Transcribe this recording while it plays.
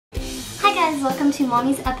Hi guys, welcome to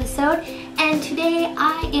Mommy's episode, and today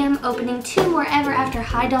I am opening 2 more Ever After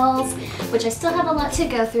High dolls, which I still have a lot to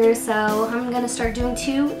go through, so I'm going to start doing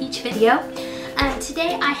 2 each video.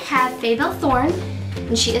 Today I have Faybelle Thorn,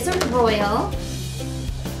 and she is a royal.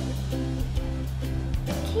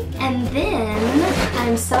 Okay, and then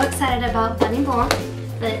I'm so excited about Bunny Blanc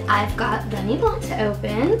that I've got Bunny Blanc to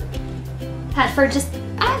open. I've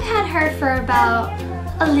had her for about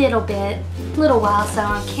a little while, so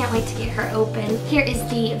I can't wait to get her open. Here is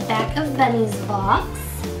the back of Bunny's box.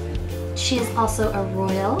 She is also a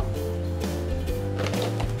royal.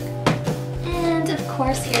 And of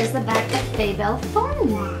course, here's the back of Faybelle Thorn,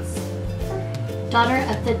 daughter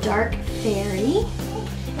of the Dark Fairy.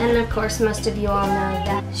 And of course, most of you all know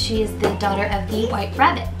that she is the daughter of the White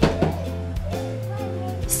Rabbit.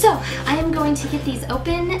 So, I am going to get these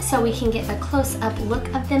open so we can get a close-up look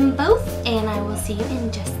of them both, and I will see you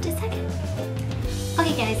in just a second.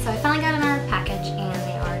 Okay guys, so I finally got them out of the package, and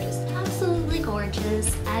they are just absolutely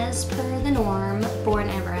gorgeous as per the norm for an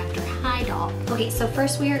Ever After High doll. Okay, so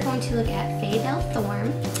first we are going to look at Faybelle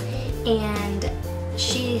Thorn, and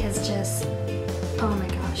she has just, oh my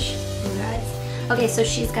gosh, you guys. Okay, so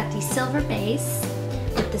she's got the silver base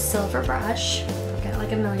with the silver brush. I've got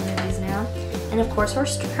like a million of these now. And of course her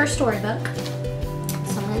storybook.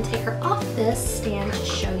 So I'm going to take her off this stand to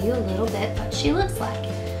show you a little bit what she looks like.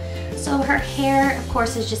 So her hair, of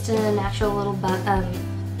course, is just in a natural little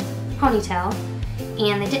ponytail,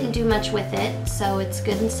 and they didn't do much with it, so it's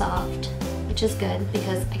good and soft, which is good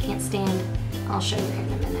because I can't stand, I'll show you here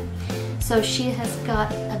in a minute. So she has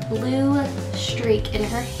got a blue streak in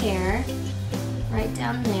her hair right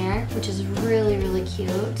down there, which is really, really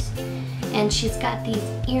cute. And she's got these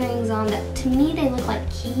earrings on that, to me, they look like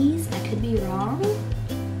keys. I could be wrong.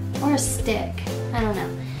 Or a stick. I don't know.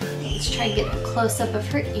 Let's try to get a close-up of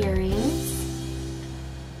her earrings.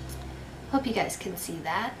 Hope you guys can see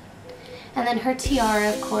that. And then her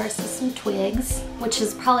tiara, of course, is some twigs, which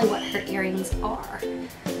is probably what her earrings are.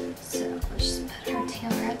 So let's just put her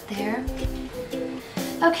tiara up there.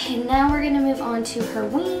 Okay, now we're going to move on to her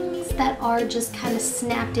wings that are just kind of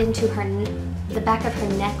snapped into the back of her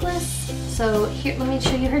necklace. So here, let me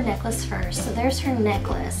show you her necklace first. So there's her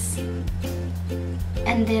necklace.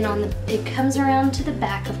 And then it comes around to the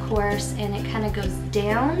back, of course, and it kind of goes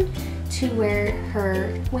down to where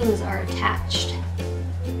her wings are attached.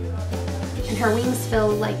 And her wings feel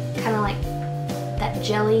like, kind of like that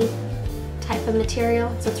jelly type of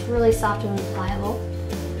material. So it's really soft and pliable.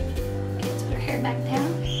 Okay, let's put her hair back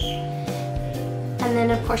down. And then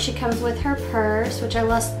of course she comes with her purse, which I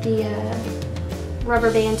lost the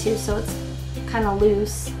rubber band to, so it's kind of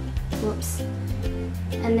loose. Whoops.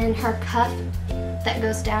 And then her cuff that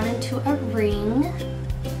goes down into a ring.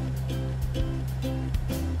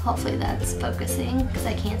 Hopefully that's focusing because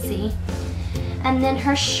I can't see. And then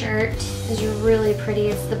her shirt is really pretty.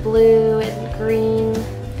 It's the blue and green,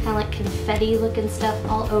 kind of like confetti looking stuff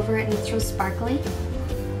all over it, and it's real sparkly.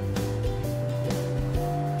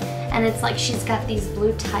 And it's like she's got these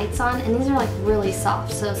blue tights on, and these are like really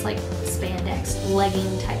soft, so it's like spandex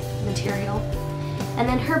legging type material. And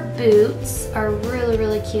then her boots are really,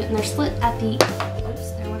 really cute, and they're split at the,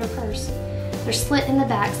 oops, there went her purse. They're split in the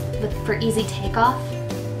back for easy takeoff.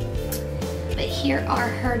 But here are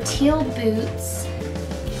her teal boots.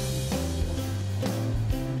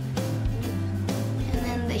 And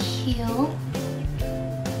then the heel.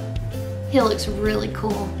 Heel looks really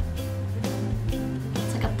cool.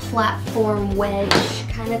 Platform wedge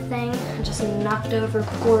kind of thing. I just knocked over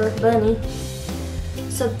poor Bunny.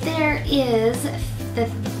 So there is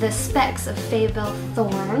the specs of Faybelle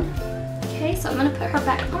Thorn. Okay, so I'm going to put her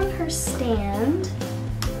back on her stand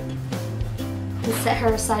and set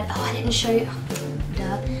her aside. Oh, I didn't show you.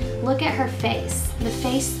 Duh. Look at her face.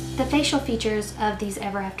 The facial features of these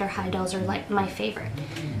Ever After High dolls are like my favorite.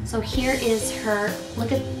 So here is her,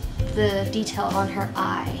 look at the detail on her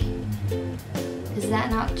eye. Is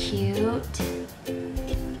that not cute?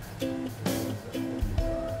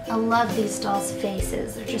 I love these dolls'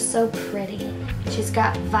 faces. They're just so pretty. She's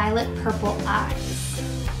got violet purple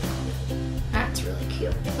eyes. That's really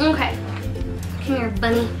cute. Okay, come here,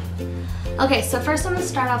 Bunny. Okay, so first I'm gonna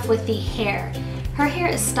start off with the hair. Her hair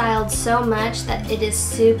is styled so much that it is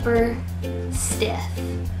super stiff,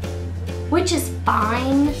 which is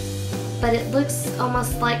fine, but it looks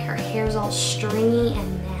almost like her hair's all stringy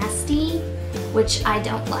and nasty, which I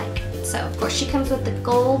don't like. So of course she comes with the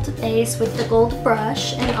gold base with the gold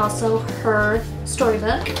brush and also her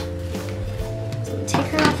storybook. So we take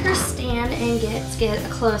her off her stand and get a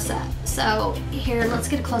close-up. So here, let's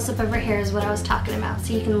get a close-up of her hair is what I was talking about.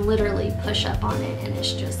 So you can literally push up on it and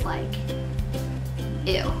it's just like,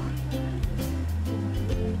 ew.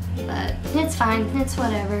 but it's fine. It's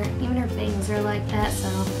whatever. Even her bangs are like that, so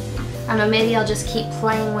I don't know, maybe I'll just keep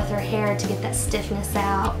playing with her hair to get that stiffness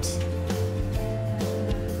out.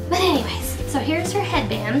 But anyways, so here's her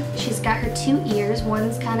headband. She's got her 2 ears.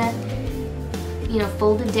 One's kind of, you know,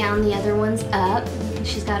 folded down, the other one's up.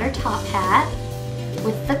 She's got her top hat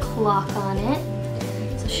with the clock on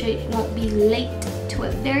it, so she won't be late to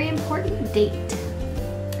a very important date.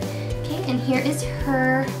 Okay, and here is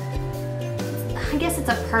her, I guess it's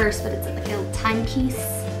a purse, but it's like a little timepiece.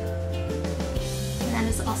 And that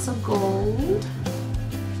is also gold.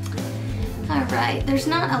 Alright, there's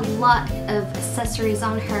not a lot of accessories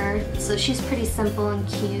on her, so she's pretty simple and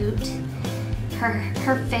cute.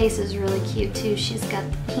 Her face is really cute too. She's got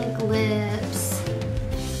the pink lips,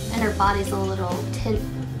 and her body's a little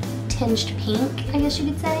tinged pink, I guess you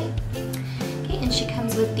could say. Okay, and she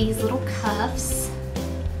comes with these little cuffs.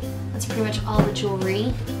 That's pretty much all the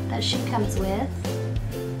jewelry that she comes with.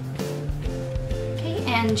 Okay,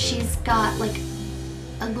 and she's got like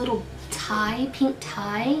a little tie, pink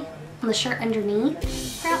tie on the shirt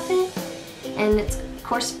underneath her outfit, and it's of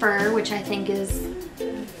course fur, which I think is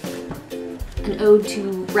an ode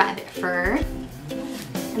to rabbit fur.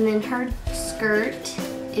 And then her skirt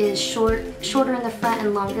is shorter in the front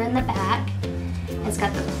and longer in the back. It's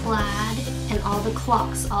got the plaid and all the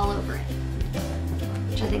clocks all over it,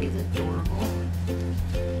 which I think is adorable.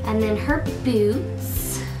 And then her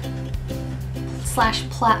boots /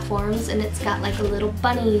 platforms, and it's got like a little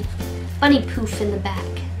bunny poof in the back.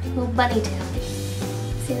 Little bunny tail.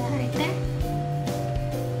 See that right there?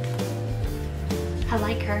 I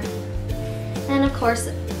like her. And of course,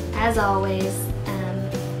 as always,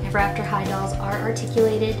 Ever After High dolls are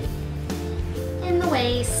articulated in the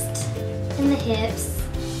waist, in the hips,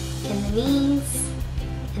 in the knees,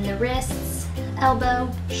 in the wrists,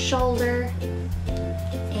 elbow, shoulder,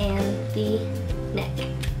 and the neck.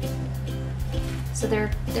 So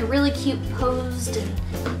they're really cute posed, and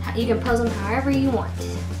you can pose them however you want.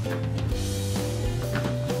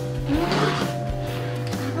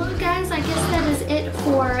 Well guys, I guess that is it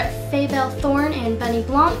for Faybelle Thorn and Bunny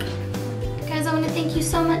Blanc. Guys, I want to thank you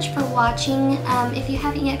so much for watching. If you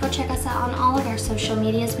haven't yet, go check us out on all of our social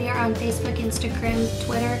medias. We are on Facebook, Instagram,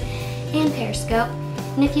 Twitter, and Periscope.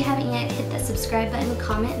 And if you haven't yet, hit that subscribe button,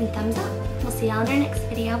 comment, and thumbs up. We'll see y'all in our next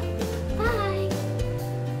video.